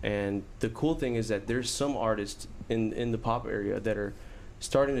 and the cool thing is that there's some artists in the pop area that are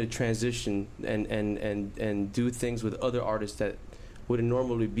starting to transition and do things with other artists that wouldn't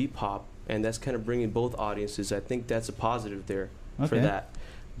normally be pop, and that's kind of bringing both audiences. I think that's a positive there for Okay. that.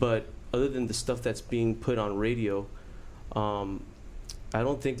 But other than the stuff that's being put on radio, I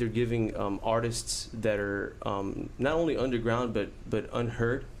don't think they're giving artists that are not only underground but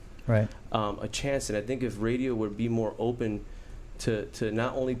unheard Right. a chance. And I think if radio would be more open to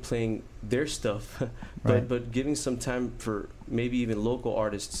not only playing their stuff, Right. but giving some time for maybe even local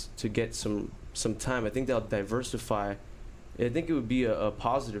artists to get some time, I think that'll diversify. I think it would be a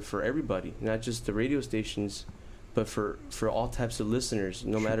positive for everybody, not just the radio stations, but for all types of listeners,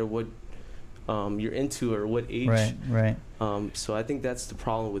 no matter what you're into or what age. Right. So I think that's the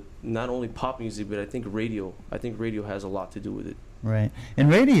problem with not only pop music, but I think radio. I think radio has a lot to do with it. Right. And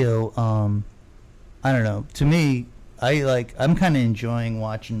radio, I don't know. To me, I'm kind of enjoying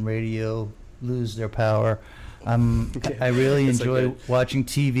watching radio lose their power. I really It's enjoy like watching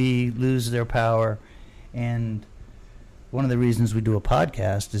TV lose their power. And one of the reasons we do a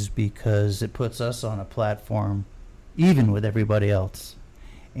podcast is because it puts us on a platform even with everybody else.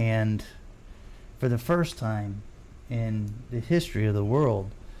 And for the first time in the history of the world,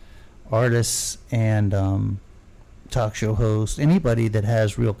 artists and talk show hosts, anybody that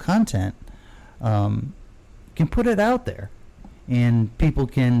has real content, can put it out there, and people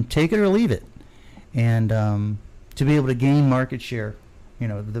can take it or leave it, and to be able to gain market share,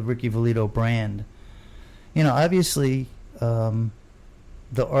 the Ricky Valito brand. Obviously,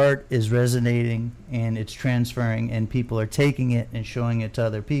 the art is resonating and it's transferring, and people are taking it and showing it to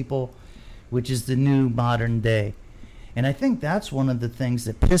other people, which is the new modern day. And I think that's one of the things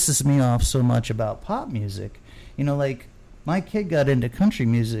that pisses me off so much about pop music. Like, my kid got into country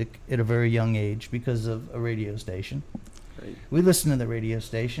music at a very young age because of a radio station. Right. We listened to the radio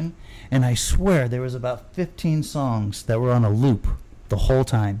station, and I swear there was about 15 songs that were on a loop the whole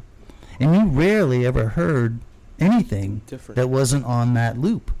time. And you rarely ever heard anything different that wasn't on that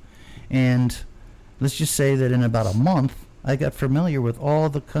loop. And let's just say that in about a month, I got familiar with all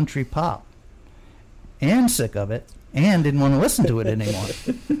the country pop and sick of it and didn't want to listen to it anymore.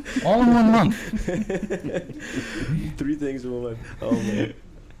 All in 1 month. 3 things in 1 month. Oh, man.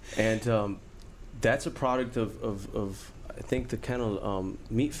 And that's a product of I think the kind of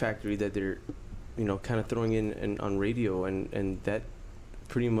meat factory that they're, kind of throwing in on radio, and that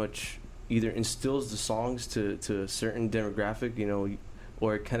pretty much either instills the songs to a certain demographic,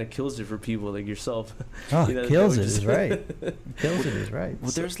 or it kind of kills it for people like yourself. Oh, kills it is right. Kills it is right.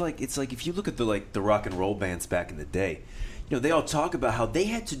 Well, there's it's like if you look at the rock and roll bands back in the day, they all talk about how they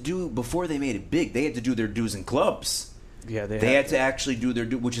had to do, before they made it big, they had to do their dues in clubs. Yeah, they had to actually do their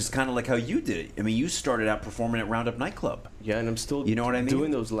due, which is kind of like how you did it. I mean, you started out performing at Roundup nightclub. Yeah, and I'm still doing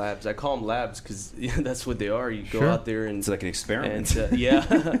those labs. I call them labs because that's what they are. You go out there and it's like an experiment. And,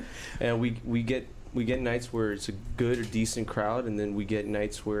 yeah, and we get nights where it's a good or decent crowd, and then we get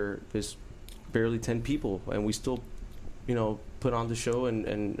nights where there's barely 10 people, and we still, put on the show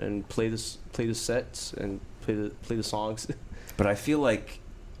and play the sets and play the songs. But I feel like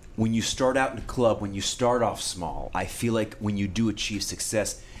when you start out in a club, when you start off small, I feel like when you do achieve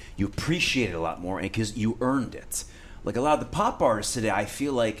success, you appreciate it a lot more because you earned it. Like a lot of the pop artists today, I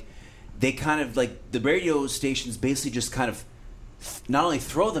feel like they kind of, like, the radio stations basically just kind of not only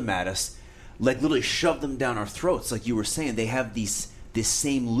throw them at us, like literally shove them down our throats. Like you were saying, they have this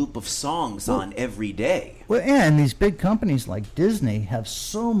same loop of songs on every day. Well, yeah, and these big companies like Disney have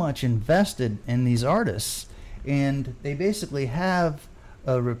so much invested in these artists, and they basically have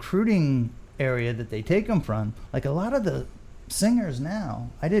a recruiting area that they take them from. Like a lot of the singers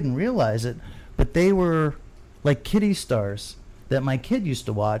now, I didn't realize it, but they were like kiddie stars that my kid used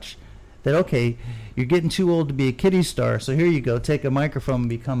to watch. That, okay, you're getting too old to be a kiddie star, so here you go, take a microphone and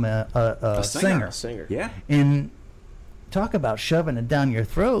become a singer. Yeah. And talk about shoving it down your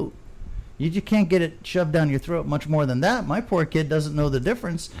throat. You just can't get it shoved down your throat much more than that. My poor kid doesn't know the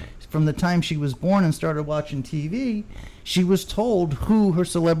difference. From the time she was born and started watching TV, she was told who her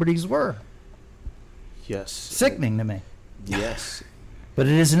celebrities were. Yes. Sickening to me. Yes. But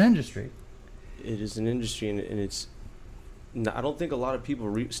it is an industry. It is an industry, and it's... I don't think a lot of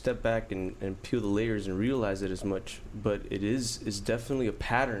people step back and peel the layers and realize it as much, but it's definitely a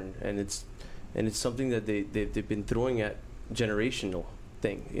pattern, and it's something that they've been throwing at generational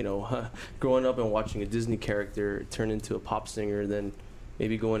thing. Growing up and watching a Disney character turn into a pop singer, then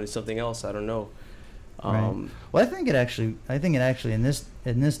maybe go into something else. I don't know. Right. Well, I think it actually in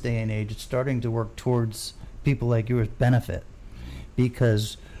this day and age, it's starting to work towards people like yours' benefit,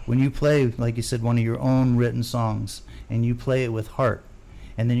 because when you play, like you said, one of your own written songs, and you play it with heart,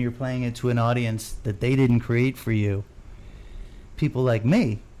 and then you're playing it to an audience that they didn't create for you, people like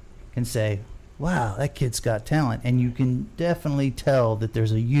me can say, wow, that kid's got talent. And you can definitely tell that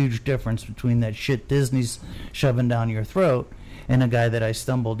there's a huge difference between that shit Disney's shoving down your throat and a guy that I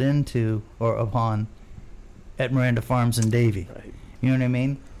stumbled into or upon at Miranda Farms in Davie. Right. You know what I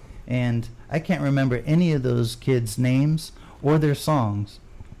mean? And I can't remember any of those kids' names or their songs,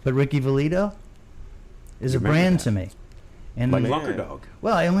 but Ricky Valito is a brand to me. And like Lunker Dog.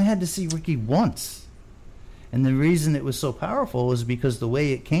 Well, I only had to see Ricky once. And the reason it was so powerful was because the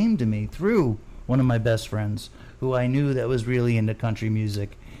way it came to me through one of my best friends who I knew that was really into country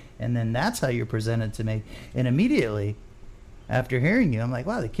music. And then that's how you're presented to me. And immediately, after hearing you, I'm like,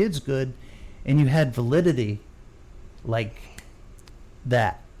 wow, the kid's good. And you had validity like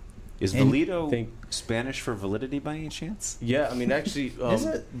that. Is Valito Spanish for validity by any chance? Yeah, I mean, actually, Is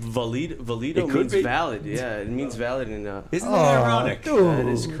it? Valito means valid. Yeah, it means valid. And isn't that ironic? That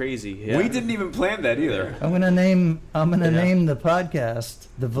is crazy. Yeah. We didn't even plan that either. I'm gonna name the podcast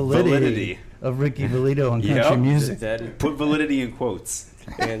 "The Validity of Ricky Valito and Country Music." Put validity in quotes.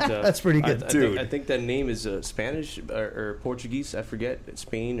 And That's pretty good. Dude. I think that name is Spanish or Portuguese. I forget. It's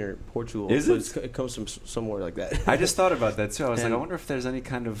Spain or Portugal. Is But it? it comes from somewhere like that. I just thought about that too. I was like, And- I wonder if there's any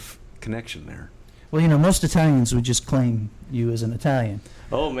kind of connection there. Well, you know, most Italians would just claim you as an Italian.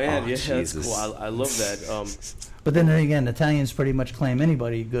 Oh man, Oh, yeah, that's Jesus. cool. I love that. But then again, Italians pretty much claim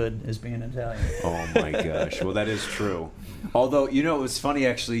anybody good as being Italian. Oh my gosh. Well, that is true. Although, you know, it was funny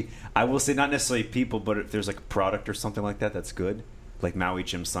actually. I will say not necessarily people, but if there's like a product or something like that that's good, like Maui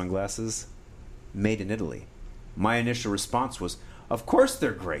Jim sunglasses, made in Italy. My initial response was, of course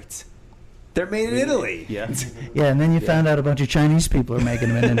they're great. They're made in Italy. Yeah. Yeah, and then you found out a bunch of Chinese people are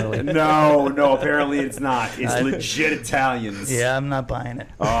making them in Italy. No, apparently it's not. It's legit Italians. Yeah, I'm not buying it.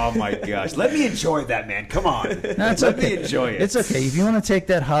 Oh my gosh. Let me enjoy that, man. Come on. No, it's Let okay. me enjoy it. It's okay. If you want to take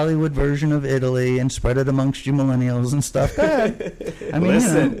that Hollywood version of Italy and spread it amongst you millennials and stuff, go ahead. I mean,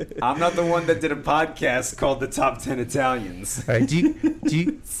 Listen, you know. I'm not the one that did a podcast called The Top 10 Italians. All right, do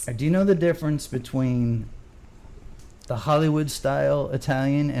you know the difference between the Hollywood style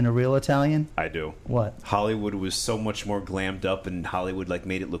Italian and a real Italian? I do. What? Hollywood was so much more glammed up, and Hollywood like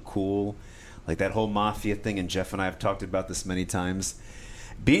made it look cool, like that whole mafia thing. And Jeff and I have talked about this many times.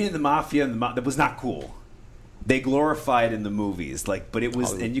 Being in the mafia, that was not cool. They glorify it in the movies, but it was,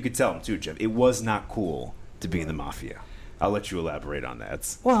 Hollywood. and you could tell them too, Jeff. It was not cool to be in the mafia. I'll let you elaborate on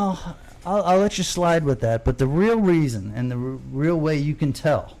that. Well, I'll let you slide with that, but the real reason and the real way you can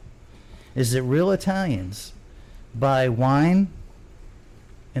tell is that real Italians buy wine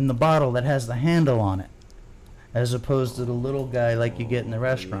in the bottle that has the handle on it, as opposed to the little guy like you get in the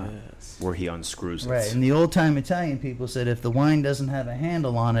restaurant. Yes. Where he unscrews it. Right, and the old-time Italian people said if the wine doesn't have a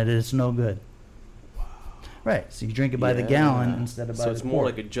handle on it, it's no good. Right, so you drink it by the gallon instead of by the So it's more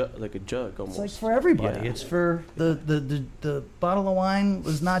quart. like a jug almost. It's like for everybody. Yeah. It's for the bottle of wine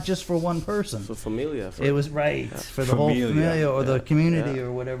was not just for one person. For familia. It was for the whole Familia. familia or the Yeah. community Yeah.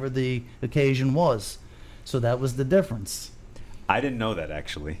 or whatever the occasion was. So that was the difference. I didn't know that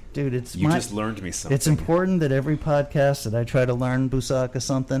actually. Dude, it's You just learned me something. It's important that every podcast that I try to learn Busaka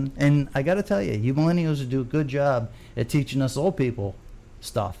something. And I got to tell you, you millennials do a good job at teaching us old people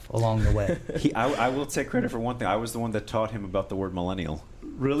stuff along the way. I will take credit for one thing. I was the one that taught him about the word millennial.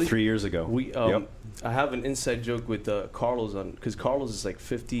 Really? 3 years ago. We Yep. I have an inside joke with Carlos because Carlos is like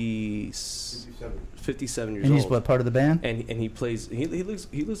 57 years And he's old. what, part of the band? And he plays. He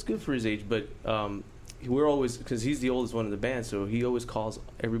looks good for his age, but we're always, because he's the oldest one in the band, so he always calls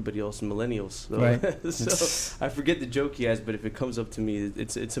everybody else millennials. So, Right. so I forget the joke he has, but if it comes up to me,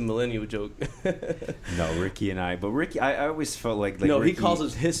 it's a millennial joke. No, Ricky and I. But Ricky, I always felt like no, Ricky, he calls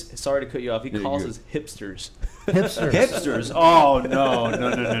us sorry to cut you off. He No, calls you're us hipsters. Hipsters. hipsters. Oh no,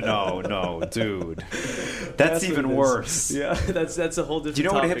 dude. That's even what it is. worse. Yeah, that's a whole different. Do you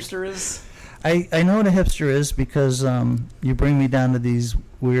know what a topic. hipster is? I know what a hipster is because you bring me down to these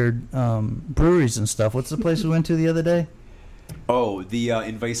weird breweries and stuff. What's the place we went to the other day? Oh, the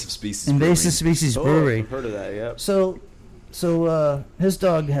invasive species. Invasive brewery. Species Oh, Brewery. I've heard of that. Yeah. So his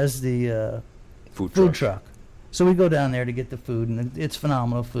dog has the food food truck. So we go down there to get the food, and it's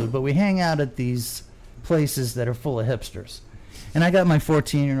phenomenal food. But we hang out at these places that are full of hipsters. And I got my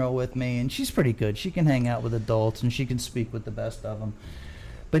 14-year-old with me, and she's pretty good. She can hang out with adults, and she can speak with the best of them.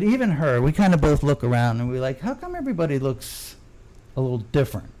 But even her, we kind of both look around, and we're like, how come everybody looks a little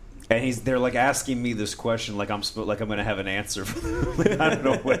different? And they're like asking me this question, like I'm going to have an answer. I don't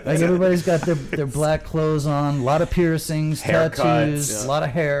know what. Like everybody's got their black clothes on, a lot of piercings, Haircuts, tattoos, yeah. a lot of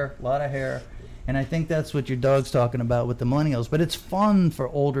hair. And I think that's what your dog's talking about with the millennials. But it's fun for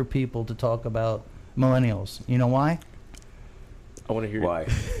older people to talk about millennials. You know why? I want to hear Why?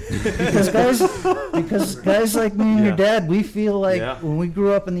 Because guys like me and your Yeah. dad, we feel like Yeah. when we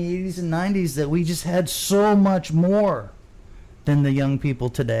grew up in the 80s and 90s that we just had so much more than the young people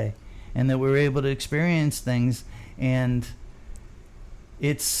today, and that we were able to experience things, and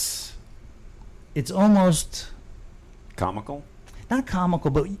it's almost Comical? not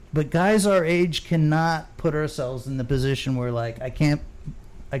comical, but guys our age cannot put ourselves in the position where like I can't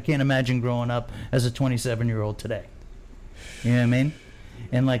imagine growing up as a 27-year-old today. You know what I mean?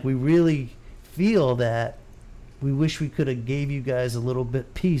 And like we really feel that we wish we could have gave you guys a little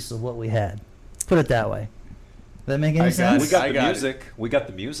bit piece of what we had. Put it that way. Does that make any I got sense? We got I the got music. We got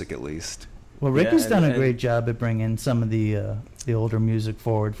the music at least. Well, Yeah, Ricky's done a and- great job at bringing some of the older music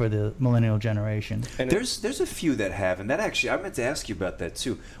forward for the millennial generation. And There's a few that have, and that actually I meant to ask you about that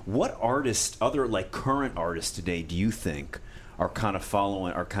too. What artists, other like current artists today, do you think are kind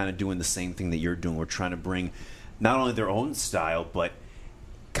of doing the same thing that you're doing? We're trying to bring not only their own style, but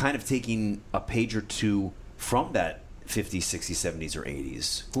kind of taking a page or two from that 50s, 60s, 70s, or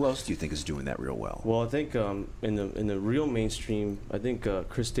 80s? Who else do you think is doing that real well? Well, I think in the real mainstream, I think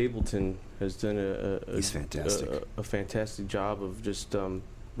Chris Stapleton has done He's fantastic. a fantastic job of just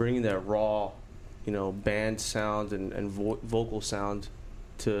bringing that raw, band sound and vocal sound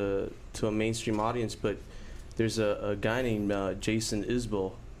to a mainstream audience. But there's a guy named Jason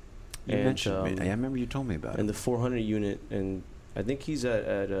Isbell. You mentioned me. I remember you told me about in it. the 400 unit, and I think he's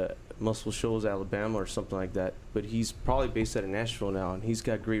at Muscle Shoals, Alabama, or something like that. But he's probably based out of Nashville now, and he's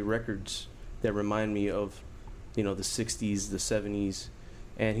got great records that remind me of, the 60s, the 70s,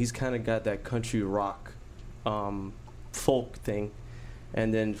 and he's kind of got that country rock, folk thing.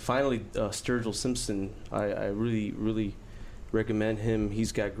 And then finally, Sturgill Simpson, I really, really recommend him.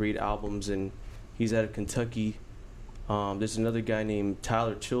 He's got great albums, and he's out of Kentucky. There's another guy named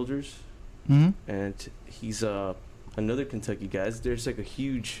Tyler Childers, and he's another Kentucky guy. There's like a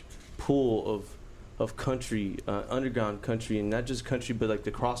huge pool of country, underground country, and not just country, but like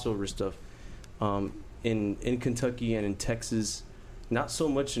the crossover stuff in Kentucky and in Texas. Not so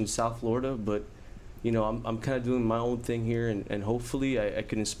much in South Florida, but I'm kind of doing my own thing here, and hopefully I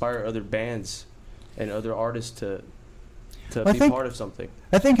can inspire other bands and other artists to be part of something.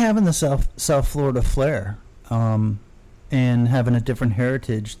 I think having the South Florida flair, and having a different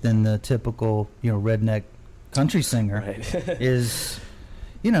heritage than the typical redneck country singer is,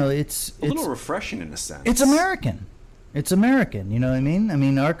 it's a little refreshing in a sense. It's American. It's American. You know what I mean? I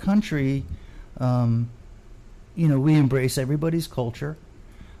mean, our country, we embrace everybody's culture.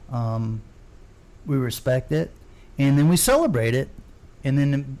 We respect it, and then we celebrate it. And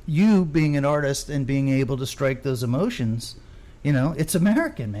then you being an artist and being able to strike those emotions, it's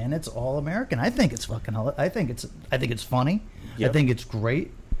American, man. It's all American. I think it's fucking. I think it's funny. Yep. I think it's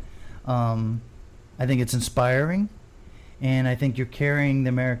great. I think it's inspiring, and I think you're carrying the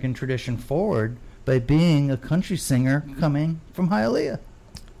American tradition forward by being a country singer coming from Hialeah.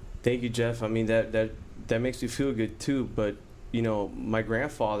 Thank you, Jeff. I mean that makes me feel good too. But my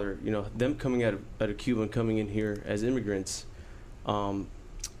grandfather, them coming out of Cuba and coming in here as immigrants,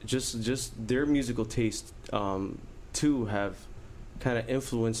 just their musical taste too have kind of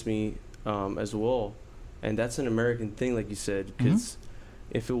influenced me as well, and that's an American thing, like you said, because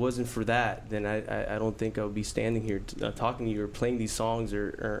if it wasn't for that, then I don't think I would be standing here talking to you or playing these songs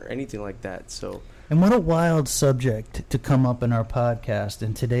or anything like that. So, and what a wild subject to come up in our podcast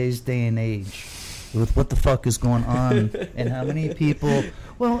in today's day and age, with what the fuck is going on and how many people.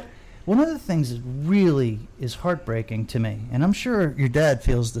 Well, one of the things that really is heartbreaking to me, and I'm sure your dad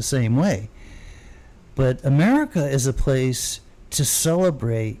feels the same way, but America is a place to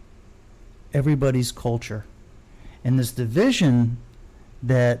celebrate everybody's culture. And this division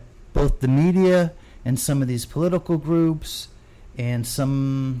that both the media and some of these political groups and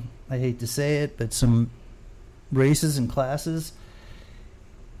some, I hate to say it, but some races and classes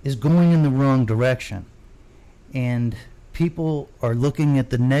is going in the wrong direction. And people are looking at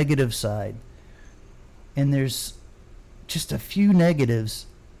the negative side. And there's just a few negatives,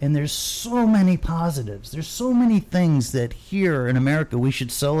 and there's so many positives. There's so many things that here in America we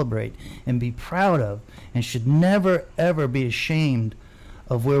should celebrate and be proud of, and should never, ever be ashamed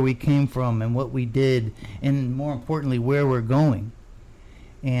of where we came from and what we did, and more importantly, where we're going.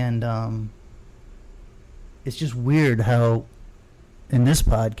 And it's just weird how in this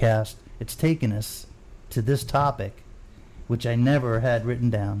podcast it's taken us to this topic, which I never had written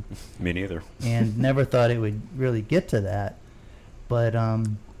down. Me neither. And never thought it would really get to that. But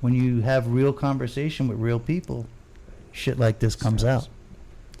when you have real conversation with real people, shit like this comes out.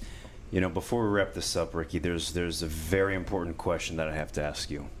 Before we wrap this up, Ricky, there's a very important question that I have to ask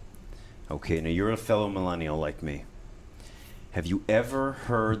you. Okay, now you're a fellow millennial like me. Have you ever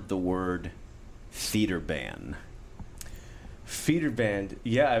heard the word feeder band? Feeder band,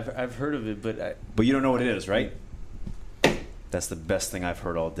 yeah, I've heard of it, but you don't know what it is, right? That's the best thing I've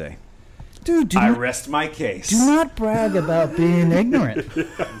heard all day. Dude, I rest my case. Do not brag about being ignorant.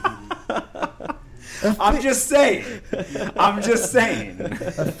 I'm just saying.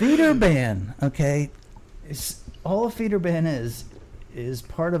 A feeder band, okay? All a feeder band is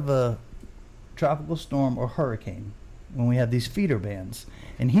part of a tropical storm or hurricane when we have these feeder bands.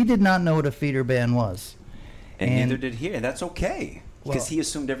 And he did not know what a feeder band was. And neither did he, and that's okay, because he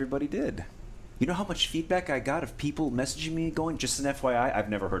assumed everybody did. You know how much feedback I got of people messaging me going, just an FYI, I've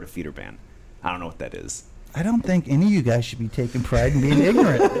never heard of feeder band. I don't know what that is. I don't think any of you guys should be taking pride in being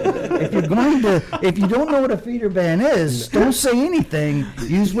ignorant. If you don't know what a feeder band is, don't say anything.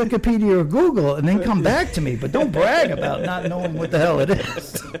 Use Wikipedia or Google, and then come back to me. But don't brag about not knowing what the hell it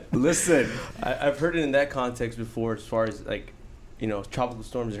is. Listen, I've heard it in that context before, as far as like, tropical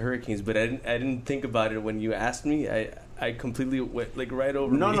storms and hurricanes, but I didn't think about it when you asked me. I completely went like right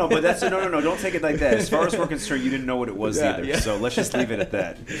over. No, but that's no. Don't take it like that. As far as we're concerned, you didn't know what it was either. Yeah. So let's just leave it at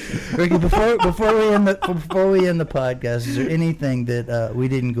that. Ricky, before we end the podcast, is there anything that we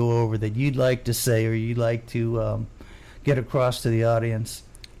didn't go over that you'd like to say or you'd like to get across to the audience?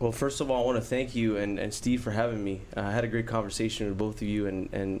 Well, first of all, I want to thank you and Steve for having me. I had a great conversation with both of you,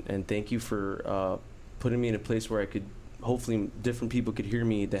 and thank you for putting me in a place where I could, hopefully different people could hear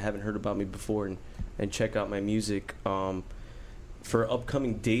me that haven't heard about me before and check out my music. For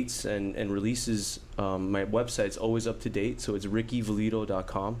upcoming dates and releases, my website's always up to date, so it's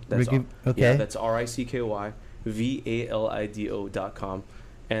rickyvalido.com. That's Ricky, okay. Yeah, that's RICKYVALIDO.com.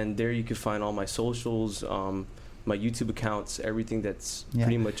 And there you can find all my socials, my YouTube accounts, everything that's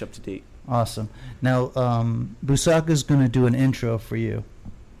pretty much up to date. Awesome. Now, Busaka's going to do an intro for you.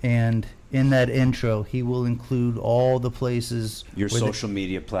 And in that intro, he will include all the places. Your social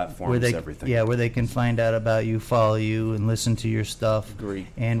media platforms, everything. Yeah, where they can find out about you, follow you, and listen to your stuff. Great.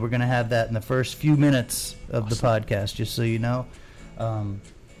 And we're going to have that in the first few minutes of the podcast, just so you know.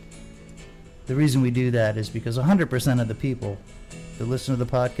 The reason we do that is because 100% of the people that listen to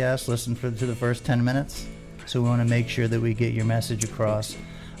the podcast listen to the first 10 minutes. So we want to make sure that we get your message across.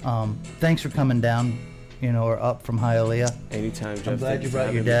 Thanks for coming down, or up from Hialeah. Anytime, Jeff. I'm glad you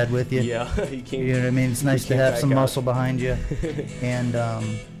brought your dad with you. Yeah, he came. You know what I mean? It's nice to have some muscle behind you. And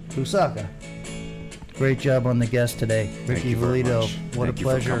Busaka, great job on the guest today. Ricky Valido, what a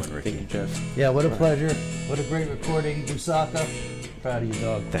pleasure. Thank you, Jeff. Yeah, what a pleasure. What a great recording, Busaka. Proud of you,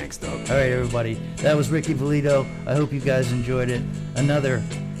 dog. Thanks, dog. All right, everybody. That was Ricky Valido. I hope you guys enjoyed it. Another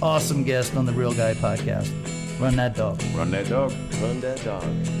awesome guest on the Real Guy Podcast. Run that dog. Run that dog. Run that dog.